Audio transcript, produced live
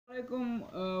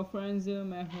अस्सलाम फ्रेंड्स,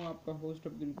 मैं हूं आपका होस्ट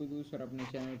अब्दुल कुदूस और अपने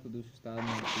चैनल कुदूस उस्ताद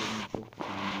में आप लोगों को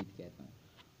खुशामदीद कहता हूं।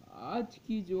 आज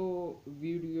की जो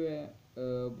वीडियो है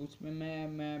उसमें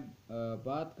मैं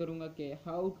बात करूंगा कि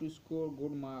how to score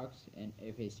good marks in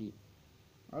FAC.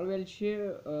 I will share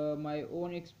my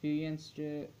own experience,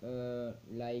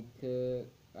 like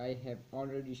I have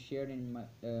already shared in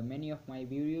many of my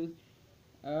videos.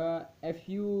 If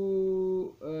you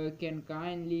can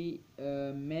kindly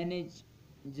manage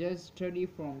just study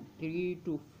from 3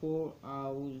 to 4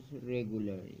 hours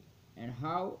regularly, and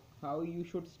how you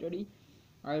should study,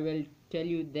 I will tell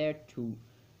you that too.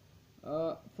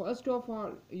 First of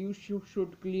all, you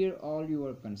should clear all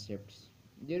your concepts.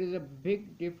 There is a big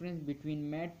difference between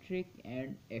metric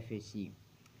and FAC.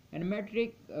 And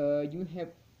metric, you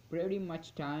have pretty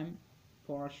much time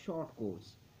for a short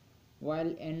course,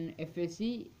 while in FAC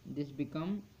this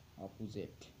become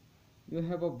opposite. You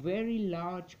have a very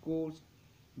large course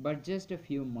but just a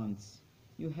few months.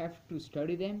 You have to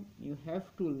study them, you have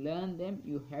to learn them,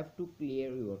 you have to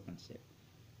clear your concept.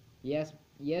 Yes,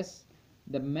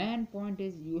 the main point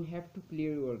is you have to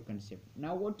clear your concept.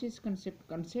 Now what is concept?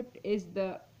 Concept is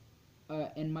the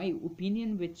in my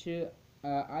opinion, which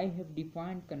I have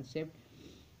defined concept.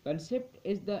 Concept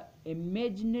is the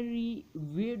imaginary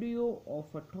video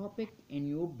of a topic in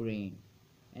your brain,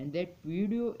 and that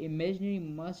video imaginary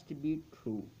must be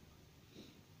true.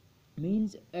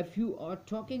 Means if you are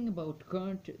talking about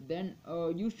current, then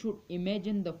you should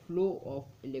imagine the flow of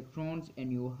electrons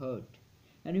in your heart,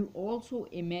 and you also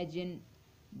imagine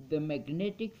the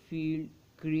magnetic field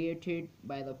created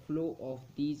by the flow of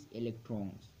these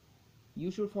electrons. You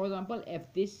should, for example, if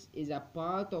this is a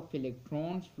path of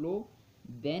electrons flow,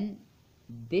 then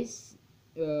this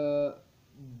uh,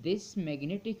 this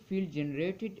magnetic field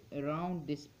generated around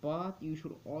this path, you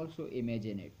should also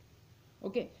imagine it.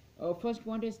 Okay, first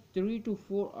point is 3 to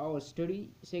 4 hours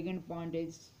study. Second point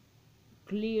is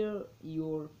clear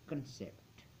your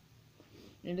concept.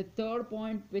 And the third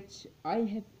point, which I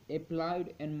have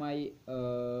applied in my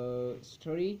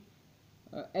study,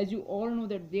 as you all know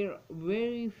that there are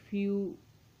very few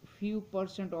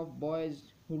percent of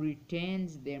boys who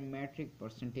retains their metric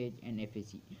percentage in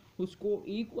FAC, who score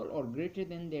equal or greater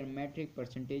than their metric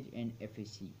percentage in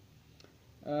FAC.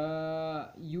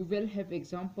 You will have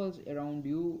examples around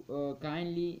you.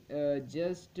 Kindly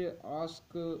just ask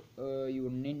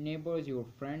your neighbors, your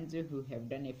friends who have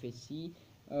done FSC,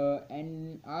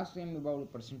 and ask them about the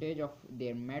percentage of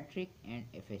their metric and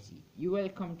FSC. You will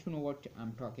come to know what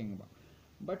I'm talking about.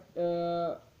 But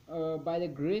by the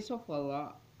grace of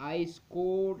Allah, I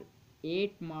scored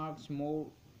 8 marks more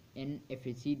in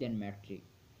FSC than metric.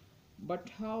 But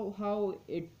how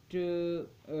it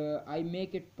I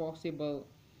make it possible?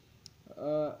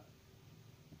 uh,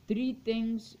 Three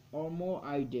things or more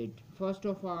I did. First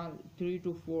of all, 3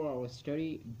 to 4 hours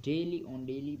study daily on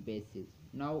daily basis.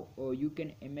 Now you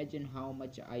can imagine how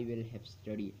much I will have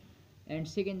studied. And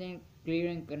second thing,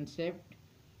 clearing concept.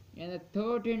 And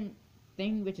the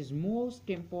thing which is most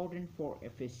important for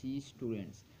FSC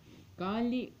students,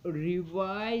 kindly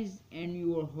revise in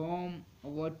your home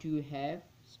what you have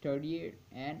studied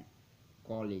and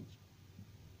college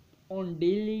on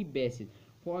daily basis.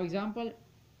 For example,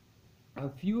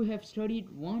 if you have studied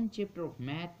one chapter of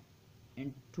math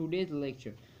in today's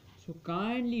lecture, so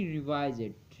kindly revise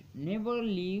it. Never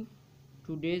leave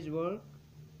today's work,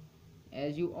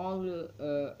 as you all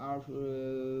are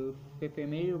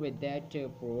familiar with that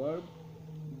proverb,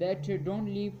 that don't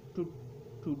leave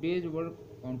today's work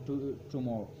on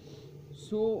tomorrow.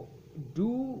 So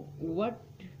do what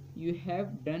you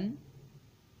have done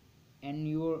in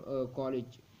your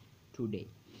college today.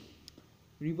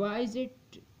 Revise it,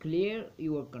 clear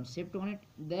your concept on it.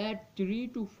 That 3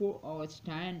 to 4 hours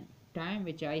time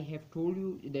which I have told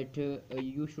you that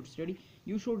you should study,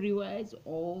 you should revise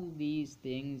all these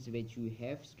things which you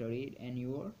have studied in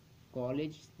your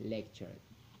college lecture.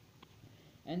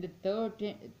 And the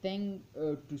thing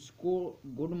to score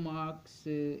good marks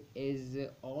is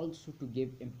also to give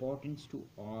importance to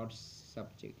arts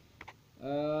subject.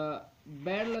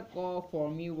 Bad luck for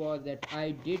me was that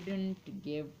I didn't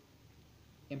give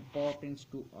importance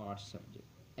to art subject.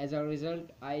 As a result,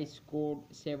 I scored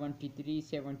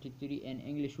 73 in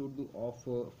English Urdu of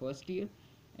first year,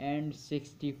 and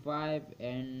 65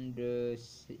 and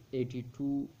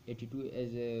 82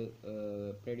 as a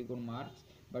pretty good marks,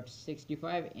 but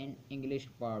 65 in English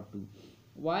part 2.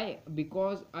 Why?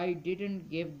 Because I didn't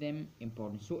give them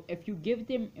importance. So if you give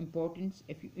them importance,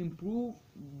 if you improve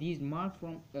these marks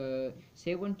from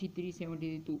 73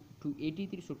 to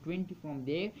 83, so 20 from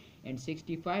there, and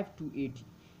 65 to 80,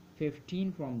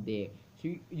 15 from there, so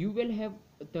you will have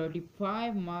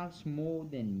 35 marks more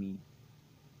than me,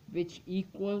 which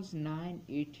equals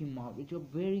 980 marks, which is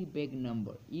a very big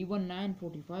number. Even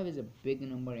 945 is a big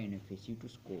number in FSC to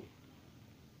score.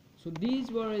 So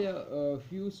these were the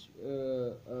few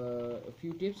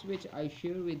tips which I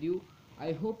share with you.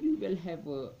 I hope you will have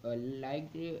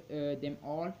liked them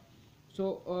all.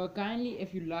 So kindly,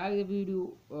 if you like the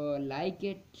video, like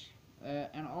it,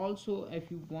 and also if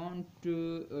you want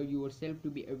yourself to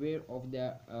be aware of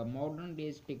the modern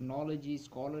days technology,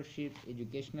 scholarships,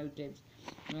 educational tips,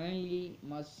 kindly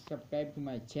must subscribe to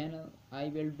my channel. I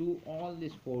will do all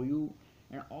this for you.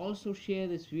 And also share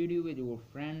this video with your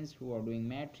friends who are doing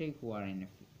matric, who are in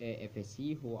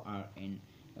FSC, who are in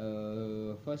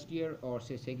first year or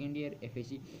say second year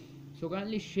FSC. So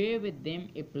kindly share with them,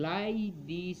 apply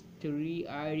these three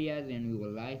ideas in your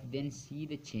life, then see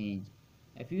the change.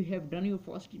 If you have done your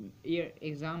first year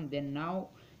exam, then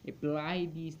now apply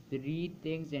these three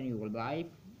things in your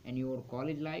life and your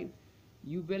college life.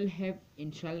 You will have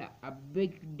inshallah a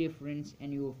big difference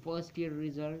in your first year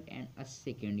result and a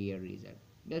second year result.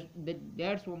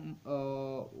 That's what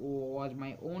was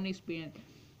my own experience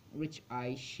which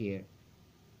I share.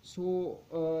 So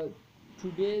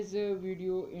today's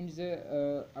video ends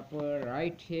upper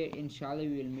right here. Inshallah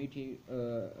we will meet you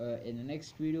in the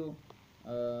next video.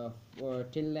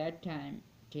 Till that time,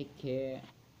 take care.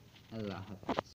 Allah Hafiz.